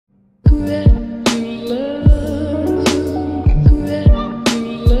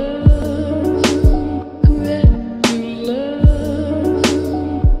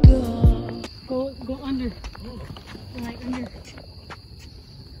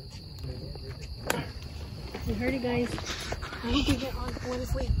You heard it, guys. I hope you get on. What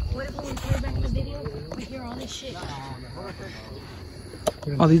if when we play back the video, we hear all this shit?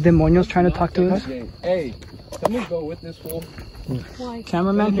 All these demonios trying to talk to us. Hey, let me go with this fool. Why?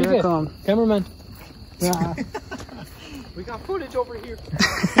 Cameraman, here I come. Cameraman. Yeah. We got footage over here.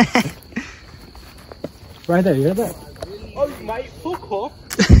 Right there, you're there. Oh, you might fuck off.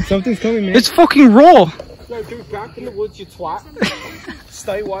 Something's coming, man. It's fucking roll. Yo, dude, back in the woods, you twat.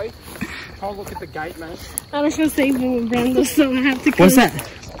 Stay away. I'll look at the gate, man. I was gonna say Brando, so I have to come. What's that?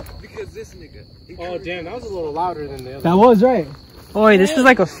 Because this nigga. Oh, damn, that was a little louder than the other. That was right. Oh, this is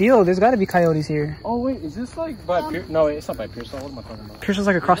like a field. There's got to be coyotes here. Oh, wait, is this like by Pierce? No, wait, it's not by Pierce. What am I talking about? Pierce is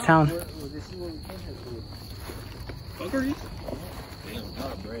like across town. This is where we came here to. Fuckery? Damn,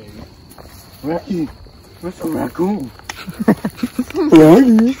 not a brave. Rocky, what's a raccoon?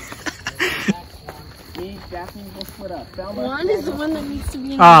 One is the one that needs to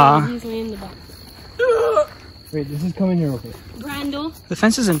be in the he's laying in the back. Wait, this is coming here real quick. Brando. The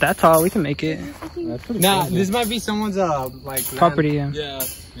fence isn't that tall. We can make it. Nah, this might be someone's like Property, yeah. Yeah,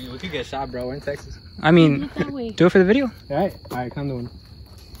 we could get shot, bro. We're in Texas. I mean, Look that way. do it for the video. Alright, come doing.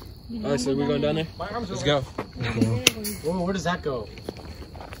 Alright, so we're going down there? Let's go. Whoa, where does that go?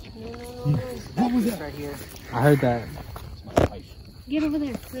 What was that? Right here. I heard that. Get over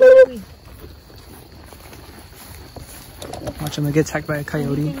there. Watch him get attacked by a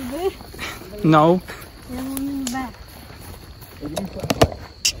coyote. No. There's one in the back.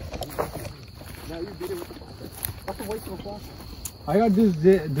 All you gotta do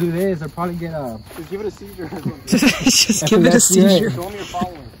this or probably get a... Just give it a seizure. Just give it a seizure. Show them your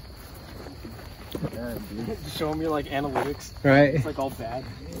following. Just show them your like analytics. Right. It's like all bad.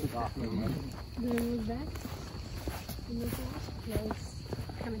 Then look back. And look yeah, it's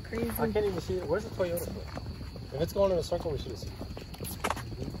kind of crazy. I can't even see it. Where's the Toyota? If it's going in a circle, we should have seen it.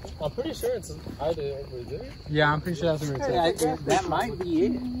 I'm pretty sure it's either over there. Yeah, I'm pretty sure that's where it's at. That might be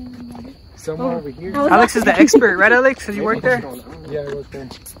it. Somewhere over here. Alex is the expert, right, Alex? Have you worked there? Yeah, I worked there.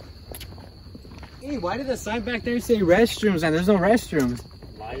 Hey, why did the sign back there say restrooms and there's no restrooms?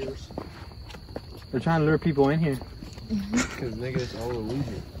 Liars. They're trying to lure people in here. Because niggas all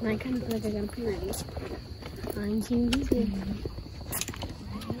illusion. I kind of feel like I got a period. I'm seeing these days.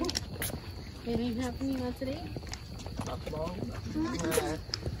 It ain't happening not today. Not tomorrow. I'm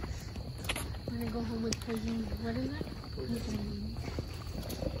gonna go home with cousin. What is that?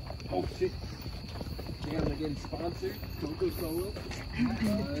 Oh shit. Damn, they're getting sponsored. Coca-Cola.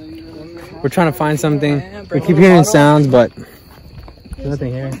 We're trying to find something. We keep hearing sounds, but there's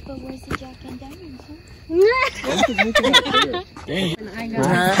nothing here. But where's the Jack and Diamonds, huh?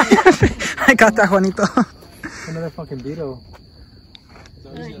 I got that, Juanito. Another fucking beetle.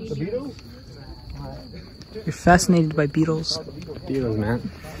 The beetle? You're fascinated by beetles. Beetles, man.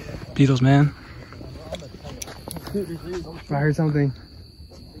 Beetles, man. I heard something.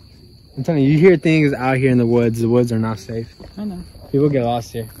 I'm telling you, you hear things out here in the woods. The woods are not safe. I know. People get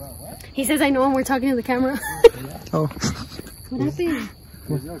lost here. He says I know and we're talking to the camera. Oh. What happened?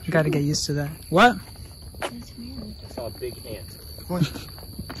 You gotta get used to that. What? That's weird. I saw a big ant. No,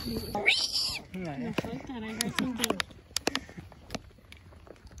 fuck that. I heard something.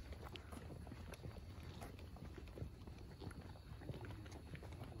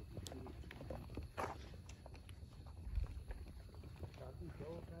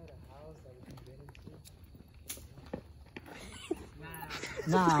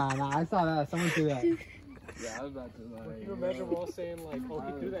 Nah, I saw that. Someone threw that. Yeah, I was about to like. Can you imagine we're all saying like, oh,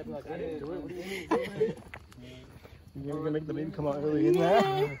 he threw that? Like, I didn't do it. What do you mean? You're gonna make the baby come out early in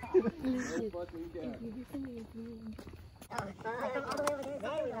there?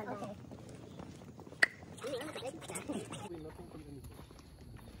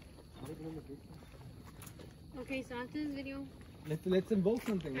 Okay, so after this video, Let's invoke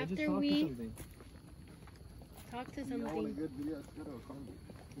something. Let's just After talk we- to something. talk to something. Good video. Let's go to a comedy.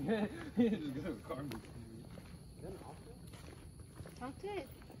 Yeah, just go to a comedy. Talk to it.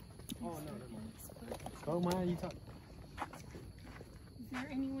 Oh no, never mind. Oh man, you talk. Is there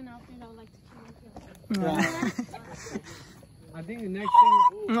anyone out there that would like to chill with you? I think the next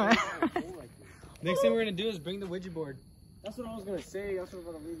thing we're gonna do is bring the Ouija board. That's what I was gonna say. That's what I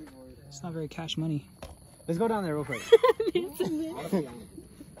was gonna leave it for. It's not very cash money. Let's go down there real quick.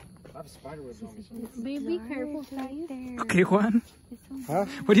 I have spiderwebs on me. Babe, be careful, guys. Okay, Juan. Huh?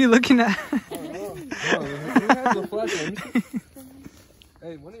 What are you looking at? Who has the flashlight?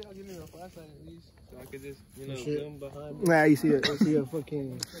 Hey, one of y'all give me a flashlight at least, so I could just, film behind me. Nah, you see a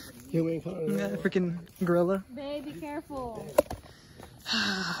fucking human coming. Yeah, freaking gorilla. Babe, be careful.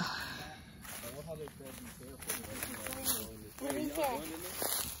 What is that?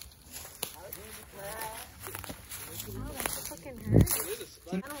 fucking hurt.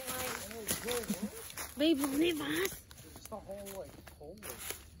 I don't like. Babe, leave us.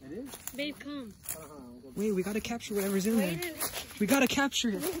 It is. Babe, come. Wait, we gotta capture whatever's in there. Wait, We gotta capture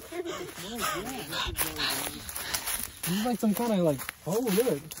it. This is like some kind of like, oh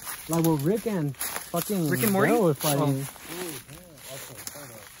look, like what Rick and fucking Rick and Morty? Dale were fighting.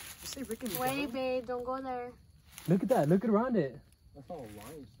 Say Rick and wait, babe, don't go there. Look at that. Look around it. That's all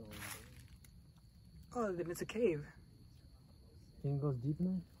limestone. Oh, then it's a cave. Think it goes deep in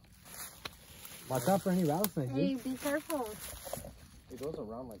there? Watch out for any rattlesnakes. Hey, Dude. be careful. It goes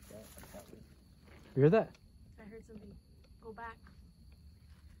around like that. You hear that? I heard something. Go back.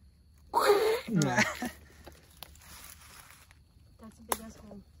 Yeah. That's a big ass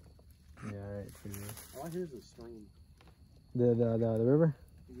hole. Yeah, right. All I hear is a stream. The river.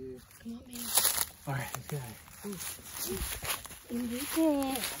 Yeah. Come on, babe. All right, let's go.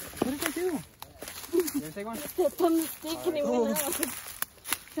 Enrique. What did I do? You gonna take one? Step on the stick and it went out.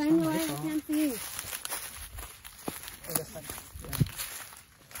 Shine your light, I can't see.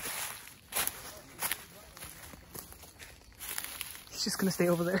 He's just gonna stay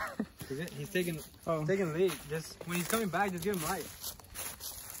over there. He's taking Oh. taking lead. Just when he's coming back, just give him light.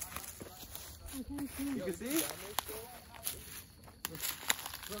 I can't see. You can see?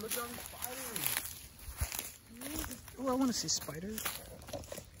 Oh, I want to see spiders.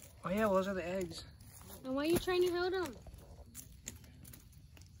 Oh yeah, well, those are the eggs. And why are you trying to hold him?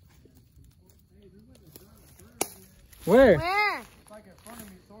 Where? Where?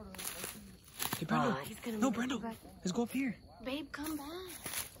 Hey, Brendo. He's gonna No, make it Brendo. back. Let's go up here. Babe, come back.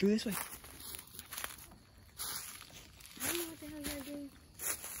 Do this way. I don't know what the hell you're doing.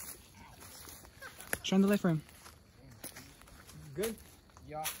 Shine the light for him. Good.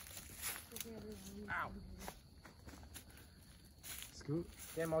 Yeah. Scoot.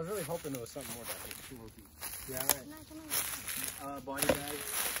 Damn, I was really hoping there was something more that was 2 more feet. Yeah, right. Come on. Body bag.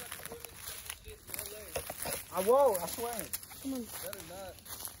 I won't, I swear. Come on.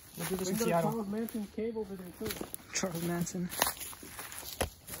 We'll do this We in got a Seattle. Charles Manson cave over there too. Charles Manson.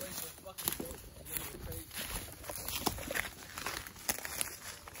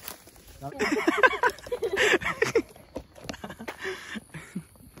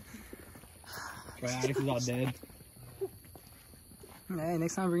 Right, Alex is all dead. Hey,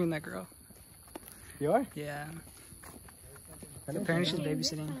 next time I'm bringing that girl. You are? Yeah. Apparently she's Babe,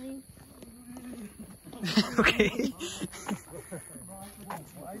 babysitting. you're fine. Okay.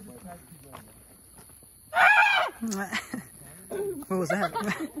 What was that?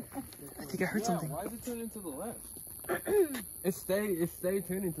 I think I heard something. Why is it turning to the left? It stayed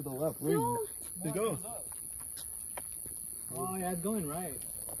turning to the left. Where No. did it go? Oh yeah, it's going right.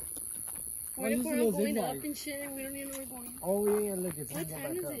 What if we're all going up and shit and we don't even know where we're going? Oh yeah, look, it's What going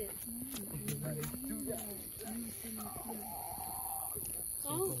time is back up. it?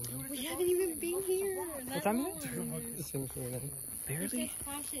 Oh, we haven't even been here. What time is it? This thing's right there. It says Barely.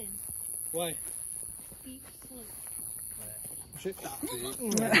 caution. Why? Beep slow. Shit.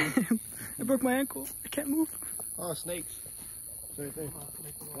 I broke my ankle. I can't move. Oh, snakes. It's right there.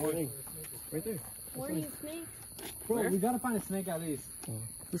 Warning. Right there. Warning, snake. Bro, we gotta find a snake at least.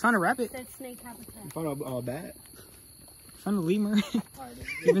 We found a rabbit. Said snake habitat. Found a bat. Found a lemur.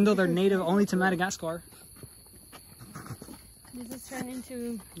 Even though they're native only to Madagascar. This is turned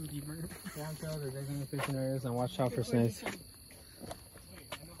into. Lemur. Yeah, I'm sure they're digging the fishing areas and watch out for snakes. There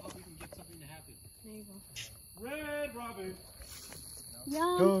you go. Red Robin.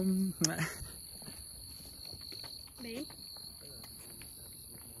 Yum. Babe.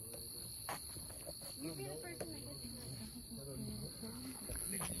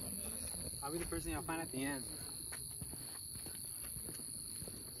 I'll be the person you'll find at the end.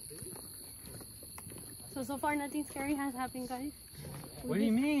 So far nothing scary has happened, guys. What do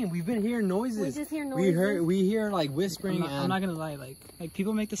you mean? We've been hearing noises. We just hear noises. We hear like whispering I'm and not gonna lie, like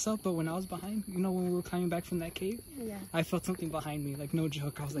people make this up, but when I was behind, you know, when we were climbing back from that cave, Yeah. I felt something behind me, like no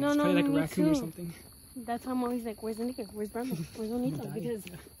joke. I was like, No, it's no, probably like a me raccoon or too. something. That's how I'm always like, where's Enrique? Where's Brenda? Where's Bonita? Because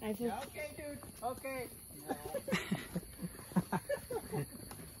I feel. okay, dude. Okay.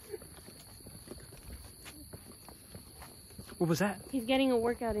 What was that? He's getting a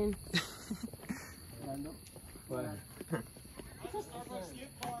workout in. What?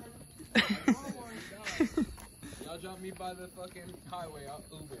 Y'all drop me by the fucking highway. I'll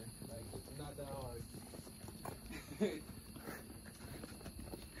Uber. Like, it's not that hard.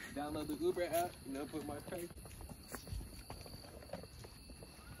 Download the Uber app, put my pay.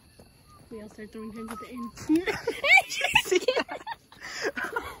 We all start throwing hands at the end.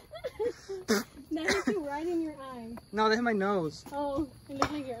 That hit you right in your eye. No, that hit my nose. Oh, it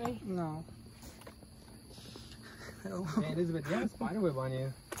looked like your eye. No. Hey, Elizabeth, you have a spider web on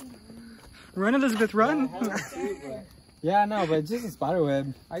you. Run, Elizabeth, run. Yeah, no, but it's just a spider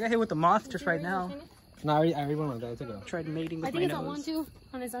web. I got hit with the moth just right now. No, I already went with that. I took it off. Tried mating with I think it's my on one nose. too,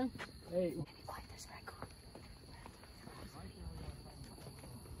 on its own. Hey.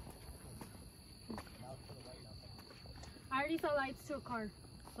 I already saw lights to a car,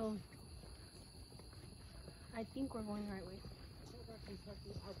 so I think we're going the right way.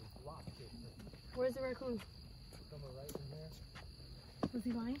 Where's the raccoon? Was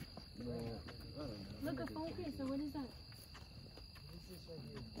he lying? Look, a phone case. So what is that?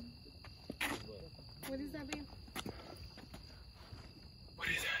 What is that, babe? What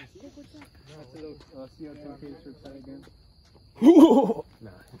is that? Look, what's that? That's a little CO2 case for side again.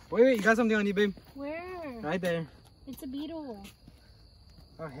 Wait, you got something on you, babe? Where? Right there. It's a beetle.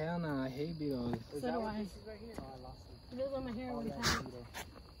 Oh, hell no. I hate beetles. So do I. It was on my hair one time.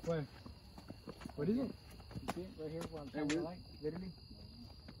 Where? What is it? You see it right here where I'm trying to light? Literally.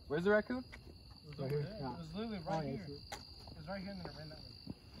 Where's the raccoon? Right here. It was literally right here. It was right here and then it ran that way.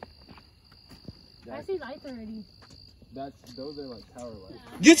 I see lights already. Those are like tower lights.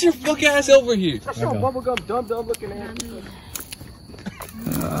 Get your fuck ass over here. That's your bubblegum dumb looking ass.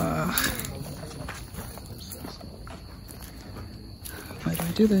 Why do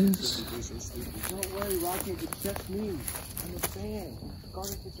I do this? Don't worry, Rocket. It's just me. Understand.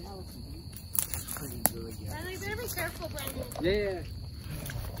 Guardians of the Galaxy. Brandon, you better be careful, Brandon. Yeah.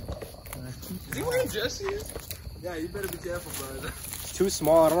 Is he wearing Jesse's? Yeah, you better be careful, brother. It's too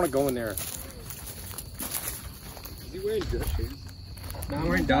small. I don't want to go in there. Is he wearing dress shoes? No, I'm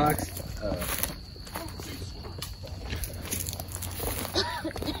wearing dogs.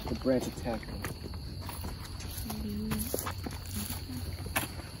 The branch attack.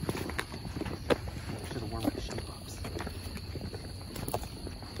 Should have worn my shoe ups.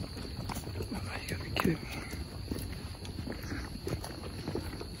 You gotta be kidding me.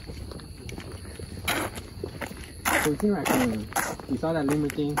 14 raccoons. You saw that lemur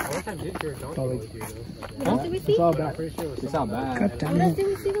thing? What else did we see? It's all bad. It's all bad. God What damn else it. did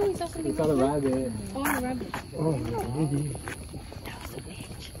we see? We saw something. We saw the rabbit. Oh, the rabbit. Oh, baby.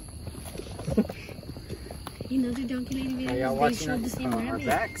 You know the donkey lady video? y'all They watching showed the same our rabbit.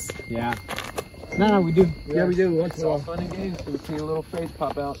 backs? Yeah. No, we do. Yeah, we do. Once in a while. Fun and games. We see a little face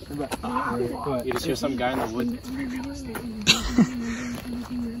pop out. What? You just hear some guy in the woods.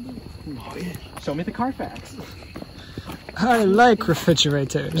 Show me the Carfax. I like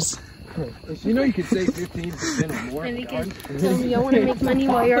refrigerators. You know you could save 15% or more. And they can tell me y'all want to make money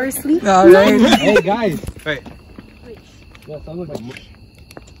while you're asleep. All right. Hey, guys. Wait. Yeah, sounds like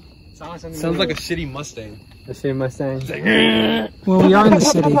Sounds like a shitty Mustang. a shitty Mustang. Well, we are in the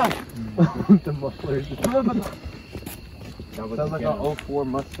city. The mufflers. Sounds like an 04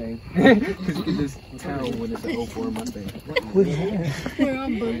 Mustang. Because you can just tell when it's an 04 Mustang. We're all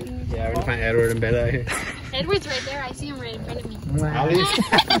bugging. Yeah, we're gonna find Edward and Bella here. Edward's right there. I see him right in front of me.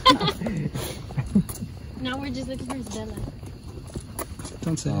 Now we're just looking for his Bella.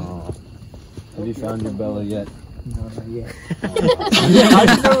 Don't say that. Have you found your Bella yet? No, not yet. I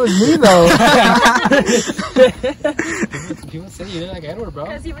didn't know it was me though. People say you look like Edward, bro.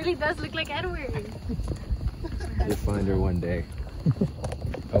 Because he really does look like Edward. You'll find her one day.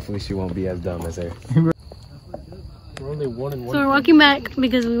 Hopefully she won't be as dumb as her. We're only one and So we're walking back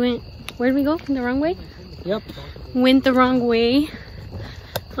because we went, where did we go? The wrong way? Yep. Went the wrong way.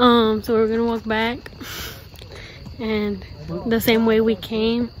 So we're gonna walk back. And the same way we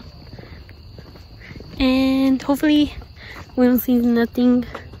came. And hopefully we don't see nothing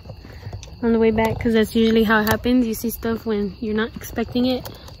on the way back, because that's usually how it happens. You see stuff when you're not expecting it.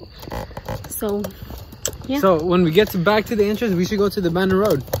 So yeah. So when we get back to the entrance, we should go to the abandoned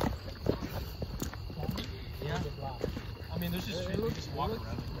road. I mean, there's just walk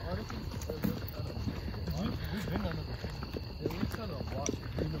around.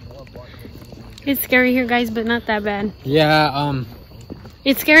 It's scary here, guys, but not that bad. Yeah.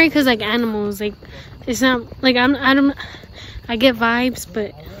 It's scary because like animals, like it's not like I get vibes,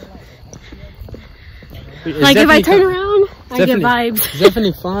 but like if I turn around, I get vibes. It's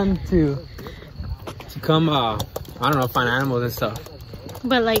definitely fun to come. I don't know, find animals and stuff.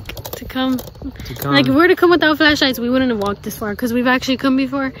 But like to come, like if we were to come without flashlights, we wouldn't have walked this far, because we've actually come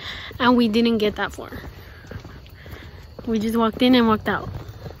before and we didn't get that far. We just walked in and walked out,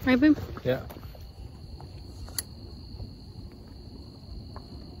 right, babe? Yeah.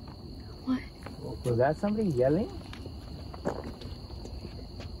 Was that somebody yelling?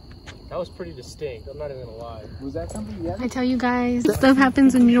 That was pretty distinct. I'm not even gonna lie. Was that somebody yelling? I tell you guys, stuff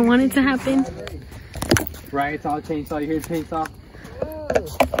happens when you don't want it to happen. Right, it's all chainsaw. You hear chainsaw?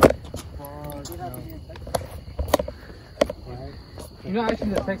 You know, actually,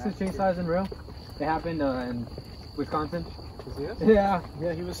 the Texas chainsaw isn't real. It happened in Wisconsin. Yeah.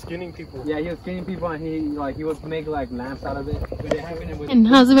 Yeah, he was skinning people. Yeah, he was skinning people, and he would make like lamps out of it. But it happened in Wisconsin. And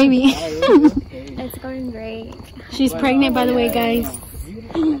how's the baby? It's going great. She's pregnant, by the way, guys.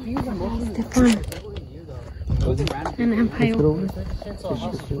 And Empire.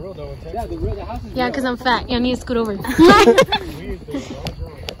 Yeah, because I'm fat. Yeah, I need to scoot over.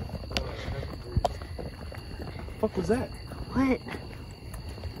 What was that? What?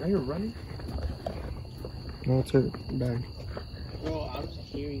 Now you're running? No, it's her bag. Bro, I'm just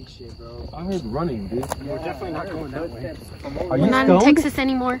hearing shit, bro. I heard running, dude. We're definitely not going that way. Are We're you not in stoned? Texas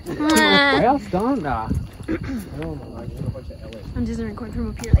anymore. Are y'all stoned? Nah. I'm just gonna record from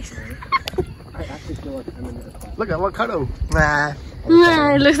up here like I actually feel like I'm in the class. Look at avocado. Nah.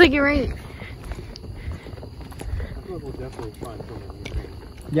 It looks like you're right. We'll definitely find something.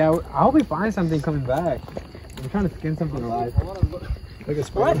 Yeah, I hope we find something coming back. I'm trying to skin something alive. Look at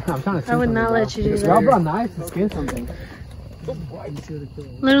What? I'm trying to skin I would something, not bro. let you do Y'all that. brought knives to skin something.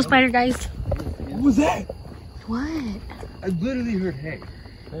 Little spider, guys. What was that? What? I literally heard hey.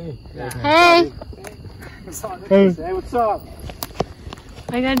 Hey. Hey! Hey, what's up?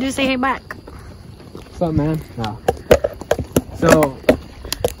 All you gotta do is say hey back. What's up, man? No. So,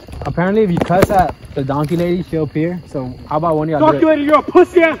 apparently, if you cuss at the donkey lady, she'll appear. So, how about one of y'all do it? Lady, you're a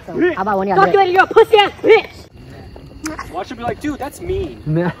pussy ass bitch. How about one of y'all do it? You're a pussy ass bitch! Watch her be like, dude, that's mean.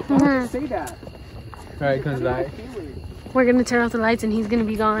 No. Say that. Alright, comes back. We're gonna turn off the lights and he's gonna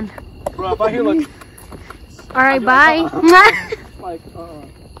be gone. Bro, if I hear like, Alright, bye. like,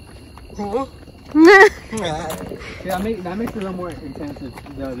 Yeah, that makes it a little more intense with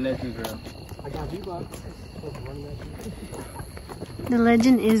the legend girl. I got V-Bucks. The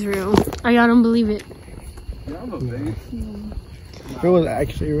legend is real. I don't believe it. Yeah, I'm a baby. It was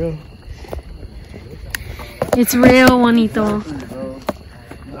actually real. It's real, Juanito.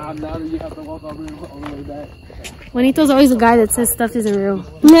 Now that you have to walk all the way back. Juanito's always the guy that says stuff isn't real.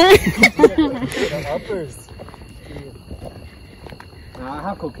 Uppers. I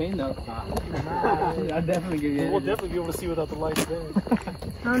have cocaine though. I'll definitely give you We'll definitely be able to see without the lights there.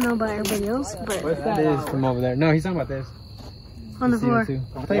 I don't know about everybody else, but What's that is from over there. No, he's talking about this. on the floor. I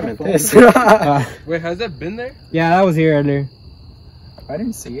thought you meant this. Wait, has that been there? Yeah, that was here earlier. I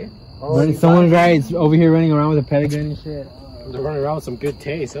didn't see it. Someone right over here running around with a pellet gun and shit. They're running around with some good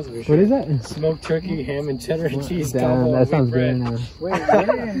taste, that's for sure. What is that? Smoked turkey, ham, and cheddar and cheese. Damn, combo that with sounds bread. good now. Wait, where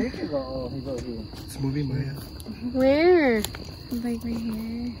did Enrique go? Oh, he's over here. It's moving my head. Where? Like right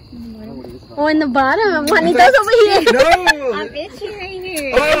here. In the bottom. Oh, in the bottom. Juanito's over here. No! I'm itching right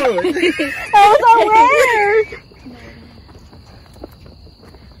here. Oh! Oh,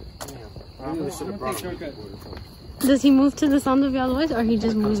 so where? Does he move to the sound of y'all's voice or he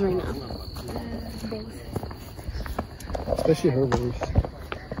just moves right now? Especially her voice.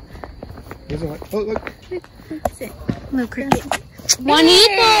 Oh, look. No cricket.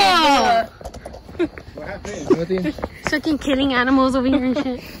 Juanito! What happened? Fucking killing animals over here and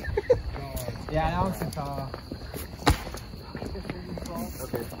shit. Yeah, that one's too tall.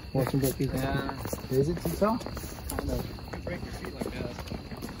 Okay. Want some cookies? Yeah. Is it too tall?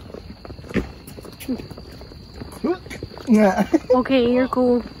 Yeah. Okay, you're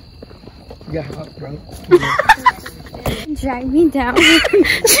cool. You got hot, bro. Drag me down.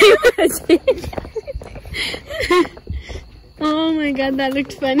 Oh my god, that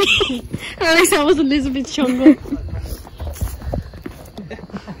looked funny. At least that was Elizabeth Chongo.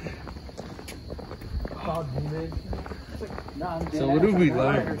 So what did we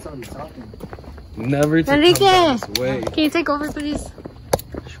learn? Never to Enrique! come down this way. Can you take over, please?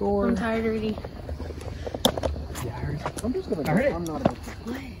 Sure. I'm tired already. I'm just gonna I heard it. I'm not a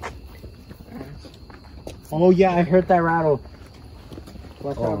Oh yeah, I heard that rattle.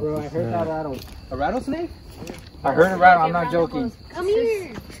 Watch out, bro. I heard that rattle. A rattlesnake? I heard a rattle. I'm not joking. Come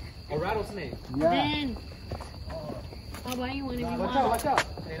here. A rattlesnake. Yeah. Ben. I'll buy you one if you Watch want. out, watch out.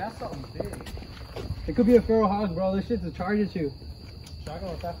 Hey, that's something big. It could be a feral hog, bro. This shit's a charge at you.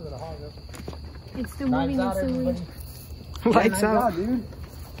 Shotgun was faster than a hog, though. It's still moving, it's still moving. Lights out, dude.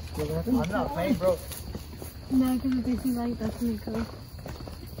 I'm not playing, bro. No, because if they see light, that's when they come.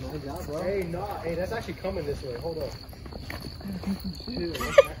 Nice job, bro. Hey, no. Hey, that's actually coming this way. Hold up.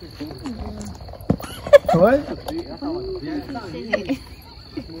 What?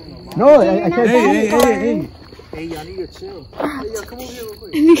 No, I can't. Hey. Hey, y'all need to chill. Hey, yo, come over here real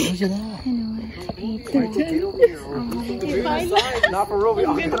quick. Not for real.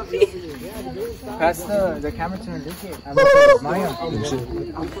 Pass the camera to Enrique.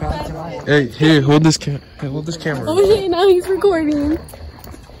 Hey, here, hold this camera. Oh shit, now he's recording.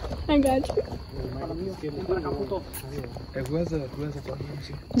 I got you. Hey, who has a phone? Let me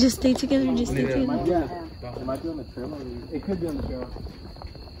see. Just stay together. Just stay together. Yeah. It might be on the trail. It could be on the trail.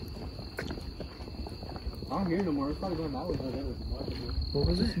 I don't hear it no more. It's probably going that way. What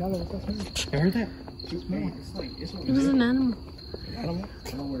was it? I heard that. It's like, it's over It was an animal. I don't know. I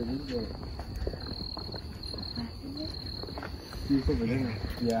don't know where it is, but... It's over there.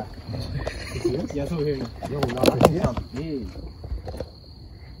 Yeah. Yeah, it's over here. Yo, it sounds big.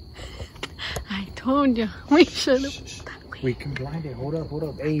 I told you. We should have. Wait, come blind it. Hold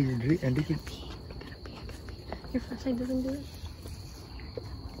up. Hey, Enrique. Your flashlight doesn't do it.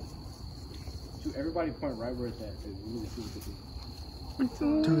 Dude, everybody point right where it's at. Cause we really see what this is.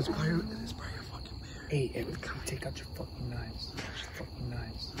 Dude, it's probably a fucking bear. Hey, come take out your fucking knives. Fucking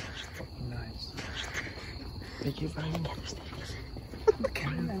knives. Take it, buddy.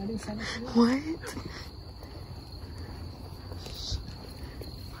 What?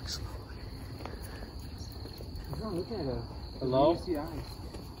 Hello?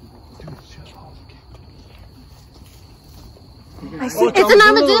 I see. It's an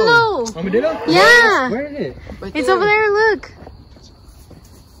armadillo. Armadillo? Yeah. Where is it? It's over there. Look.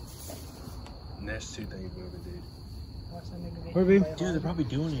 Next two things we ever did. Where, babe? Dude, they're probably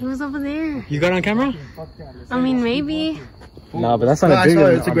doing It was over there. You got it on camera? I mean, maybe. No, but that's not I a big saw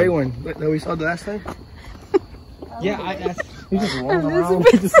one. it. It's a great one. That we saw the last time. Yeah, he's just rolling around.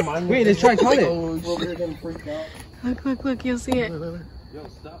 Wait, let's try and call it. Look. You'll see it. Yo,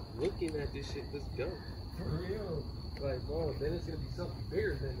 stop looking at this shit. Let's go. For real. Like, bro, then it's gonna be something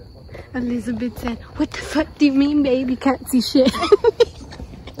bigger than that fucking. Elizabeth said, "What the fuck do you mean, baby? Can't see shit."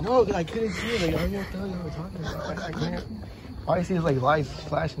 No, I couldn't see it. Like, I don't know what the hell you were talking about. I can't. All I see is like lights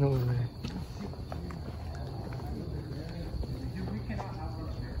flashing over there.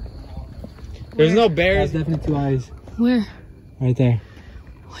 There's no bears. That's definitely two eyes. Where? Right there.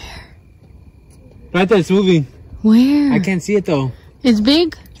 Where? Right there, it's moving. Where? I can't see it though. It's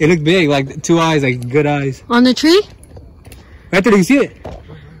big? It looked big, like two eyes, like good eyes. On the tree? Right there, you can see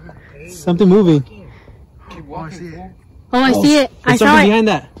it. Something moving. Oh, I see it. Oh, I see it. I There's saw something it. behind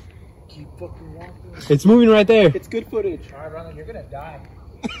that. It's moving right there. It's good footage. Alright, brother, you're gonna die.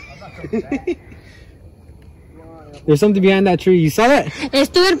 I'm not coming back. There's something behind that tree. You saw that? Es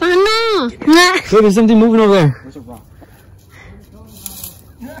tu hermano. Look, there's something moving over there.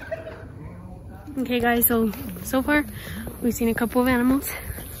 Okay, guys, so far we've seen a couple of animals.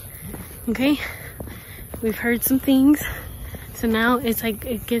 Okay, we've heard some things. So now it's like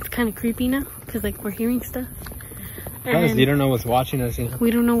it gets kind of creepy now because like we're hearing stuff. Honestly, you don't know what's watching us.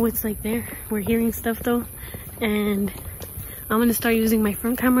 We don't know what's like there. We're hearing stuff though, and I'm gonna start using my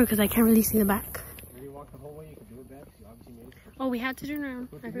front camera because I can't really see the back. Oh, we had to turn around.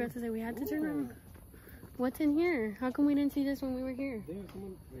 I forgot to say we had to turn around. What's in here? How come we didn't see this when we were here?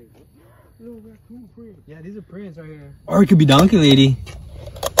 Yeah, these are prints right here. Or it could be Donkey Lady.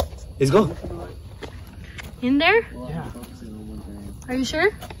 Let's go. In there? Yeah. Are you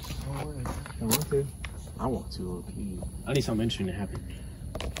sure? I want to. I need something interesting to happen.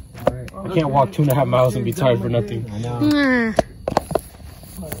 I can't walk 2.5 miles and be tired for nothing. I know. Nah.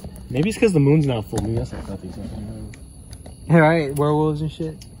 Maybe it's because the moon's not full. Maybe that's not nothing. Hey, right, werewolves and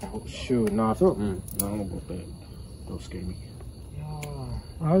shit. Oh, shoot. No, I feel. No, I don't know about that. Don't scare me.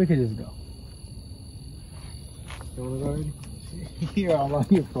 Oh, we could just go. You wanna go already? You're all on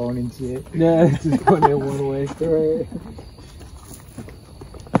your phone and shit. Yeah, it's just going in one way. Right.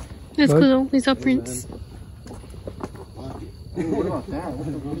 That's cool though. We saw prints. What about that?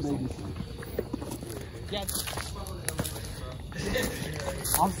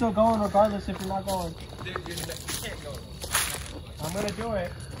 I'm still going regardless if you're not going. I'm gonna do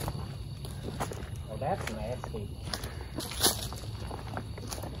it. Oh, that's nasty.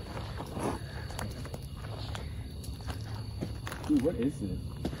 Dude, what is this?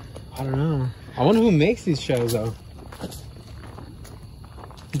 I don't know. I wonder who makes these shows though.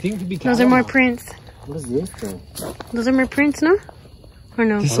 You think it could be Those are more prints. What is this thing? Those are more prints, no? Or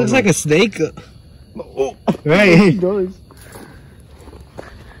no? This looks like a snake. Oh, right.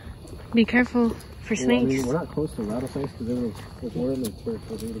 Be careful for snakes. We're not close to rattlesnakes because we're in the church.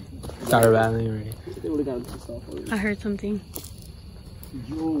 Started rattling already. They would have gotten pissed off already. I heard something.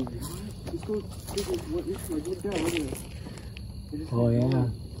 Yo, let's go. Look down. Look at it. Oh yeah.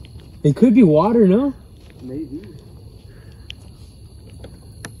 It could be water, no? Maybe.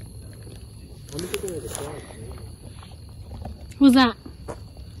 Let me get there at the cross. Who's that?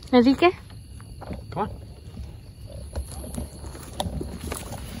 Enrique? Come on.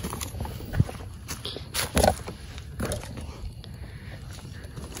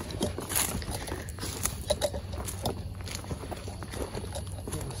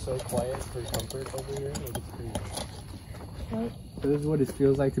 so quiet for comfort over here. Like, it's pretty. So this is what it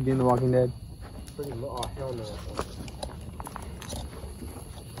feels like to be in The Walking Dead. Pretty low. Oh, hell no.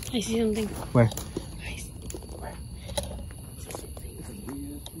 I see something. Where? Guys. Where? What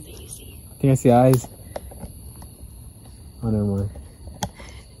do you see? I think I see eyes. Oh, never mind.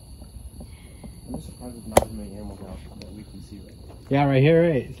 I'm just surprised there's not as many animals out that we can see right now. Yeah, right here,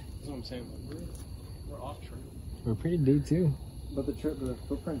 right? That's what I'm saying. We're off track. We're pretty deep too. But the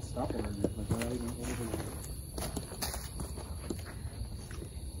footprints stop over here. Like, we're not even over there.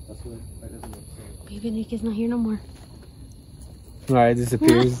 That's what that doesn't make sense. Baby Nick is not here no more. Alright, it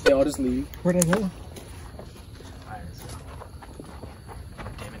disappears. They all just leave. Where'd I go?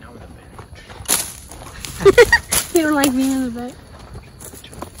 Damn it, now we're in the back. They don't like being in the back.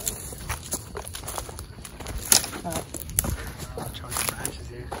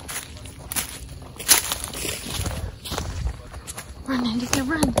 Run, Andy,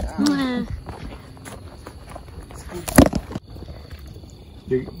 run.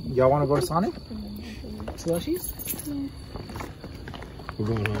 Y'all want to go to Sonic? Slushies? We're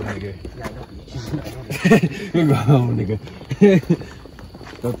going home, nigga. We're going home, nigga.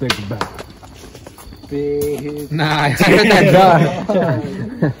 Don't think about it. Nah, I heard that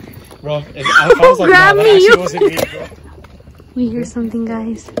dog. Bro, I was like, Grab no, me, that you. actually wasn't me, bro. We hear something,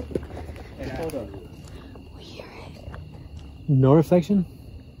 guys. Hold up. We hear it. No reflection?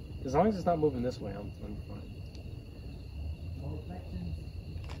 As long as it's not moving this way, I'm fine.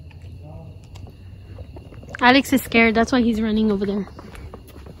 Alex is scared. That's why he's running over there.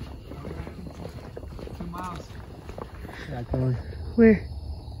 2 miles. Yeah, come on. Where?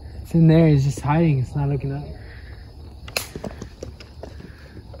 It's in there. It's just hiding. It's not looking up.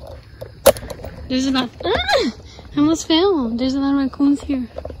 There's a lot. Ah! I almost fell. There's a lot of raccoons here.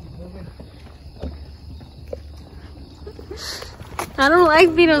 I don't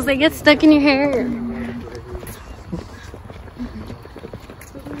like beetles. They get stuck in your hair.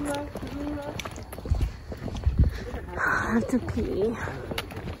 I have to pee.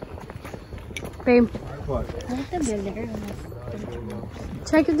 Babe. What the builder?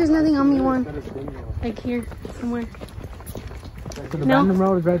 Check if there's nothing on me, one. Like here, somewhere. So the No. random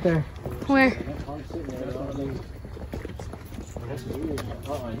road is right there. Where?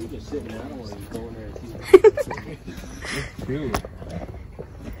 You just sitting there. I don't want to go in there and see. Dude.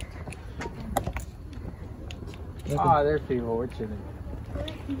 Ah, there's people. We're chilling.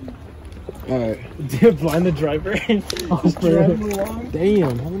 Alright. Blind the driver and just drive him along.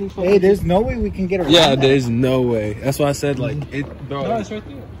 Damn, how many Hey, there's no way we can get around. Yeah, there's no way. That's why I said, like, it, bro. No, it's right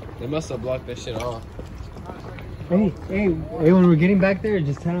there. They must have blocked that shit off. Hey, when we're getting back there,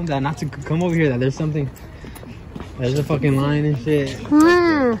 just tell them that not to come over here, that there's something. There's a fucking line and shit.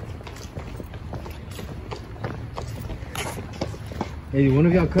 Ah. Hey, one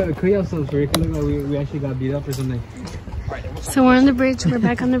of y'all cut yourselves so it could look like we actually got beat up or something. So we're on the bridge. We're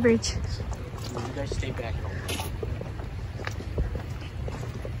back on the bridge. You guys stay back.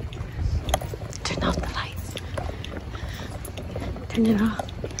 Turn off the lights. Turn it off.